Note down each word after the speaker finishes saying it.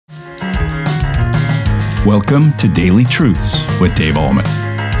Welcome to Daily Truths with Dave Allman.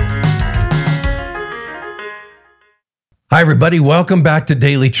 Hi, everybody. Welcome back to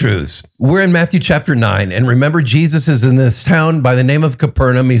Daily Truths. We're in Matthew chapter 9. And remember, Jesus is in this town by the name of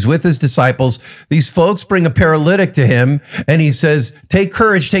Capernaum. He's with his disciples. These folks bring a paralytic to him, and he says, take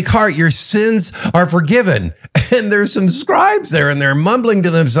courage, take heart. Your sins are forgiven. And there's some scribes there, and they're mumbling to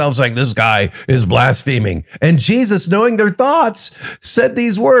themselves like, this guy is blaspheming. And Jesus, knowing their thoughts, said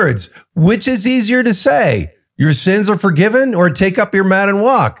these words, which is easier to say, your sins are forgiven, or take up your mat and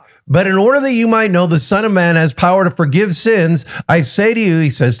walk? But in order that you might know the Son of Man has power to forgive sins, I say to you, he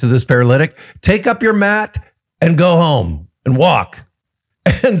says to this paralytic, take up your mat and go home and walk.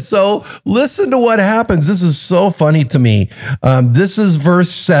 And so listen to what happens. This is so funny to me. This is verse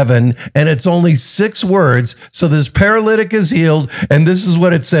 7, and it's only 6 words. So this paralytic is healed, and this is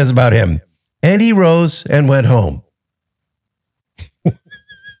what it says about him. And he rose and went home.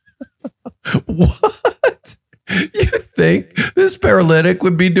 What? You think this paralytic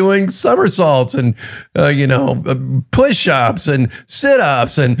would be doing somersaults and, push-ups and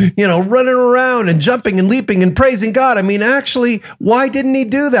sit-ups and, running around and jumping and leaping and praising God. I mean, actually, why didn't he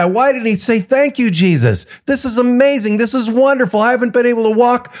do that? Why didn't he say, thank you, Jesus? This is amazing. This is wonderful. I haven't been able to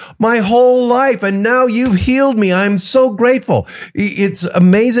walk my whole life, and now you've healed me. I'm so grateful. It's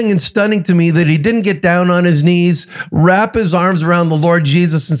amazing and stunning to me that he didn't get down on his knees, wrap his arms around the Lord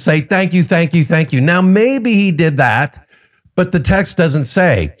Jesus and say, thank you, thank you, thank you. Now, maybe he did that, but the text doesn't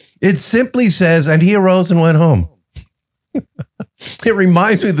say. It simply says, and he arose and went home. It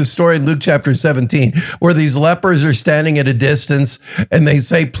reminds me of the story in Luke chapter 17, where these lepers are standing at a distance and they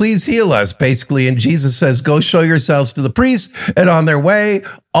say, please heal us, basically. And Jesus says, go show yourselves to the priest. And on their way,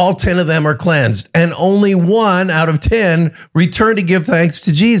 all 10 of them are cleansed. And only 1 out of 10 returned to give thanks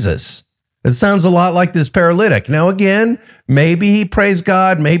to Jesus. It sounds a lot like this paralytic. Now, again, maybe he praised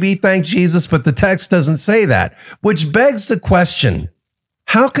God, maybe he thanked Jesus, but the text doesn't say that, which begs the question,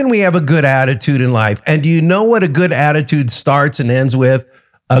 how can we have a good attitude in life? And do you know what a good attitude starts and ends with?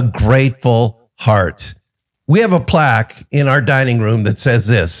 A grateful heart. We have a plaque in our dining room that says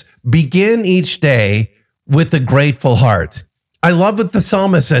this, begin each day with a grateful heart. I love what the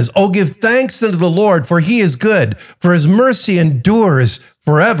psalmist says, oh, give thanks unto the Lord, for he is good, for his mercy endures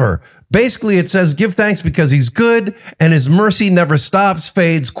forever. Basically, it says, give thanks because he's good and his mercy never stops,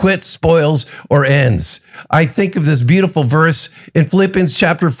 fades, quits, spoils, or ends. I think of this beautiful verse in Philippians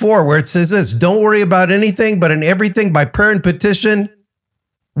chapter 4, where it says this, don't worry about anything, but in everything by prayer and petition,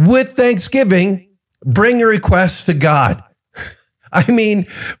 with thanksgiving, bring your requests to God. I mean,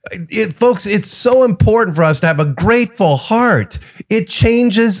 folks, it's so important for us to have a grateful heart. It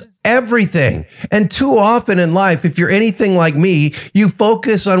changes everything. And too often in life, if you're anything like me, you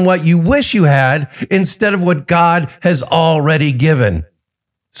focus on what you wish you had instead of what God has already given.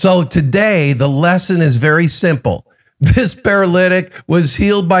 So today, the lesson is very simple. This paralytic was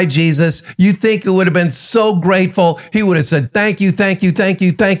healed by Jesus. You think it would have been so grateful. He would have said, thank you, thank you, thank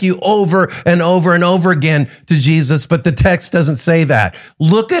you, thank you over and over and over again to Jesus. But the text doesn't say that.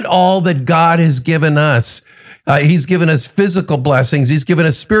 Look at all that God has given us. He's given us physical blessings. He's given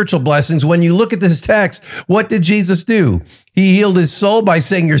us spiritual blessings. When you look at this text, what did Jesus do? He healed his soul by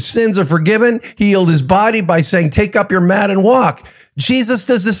saying your sins are forgiven. He healed his body by saying, take up your mat and walk. Jesus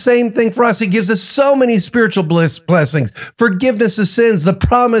does the same thing for us. He gives us so many spiritual blessings, forgiveness of sins, the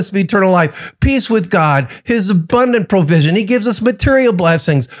promise of eternal life, peace with God, his abundant provision. He gives us material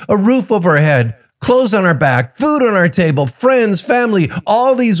blessings, a roof over our head, clothes on our back, food on our table, friends, family,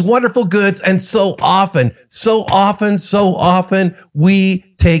 all these wonderful goods. And so often,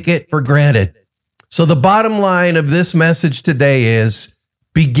 we take it for granted. So the bottom line of this message today is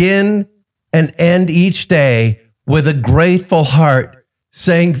begin and end each day with a grateful heart,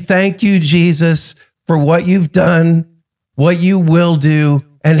 saying, thank you, Jesus, for what you've done, what you will do,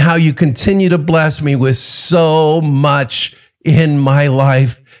 and how you continue to bless me with so much in my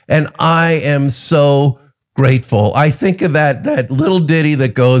life. And I am so grateful. I think of that little ditty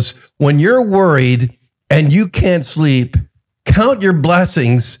that goes, when you're worried and you can't sleep, count your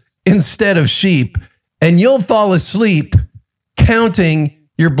blessings instead of sheep, and you'll fall asleep counting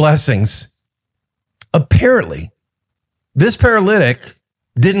your blessings. Apparently, this paralytic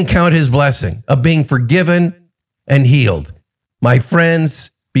didn't count his blessing of being forgiven and healed. My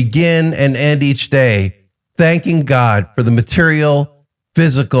friends, begin and end each day thanking God for the material,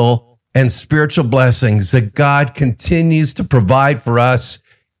 physical, and spiritual blessings that God continues to provide for us,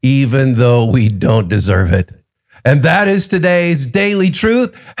 even though we don't deserve it. And that is today's Daily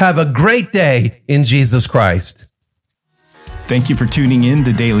Truth. Have a great day in Jesus Christ. Thank you for tuning in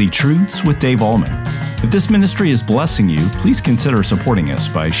to Daily Truths with Dave Allman. If this ministry is blessing you, please consider supporting us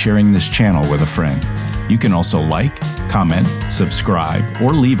by sharing this channel with a friend. You can also like, comment, subscribe,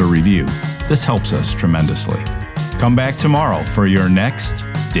 or leave a review. This helps us tremendously. Come back tomorrow for your next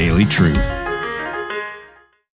Daily Truth.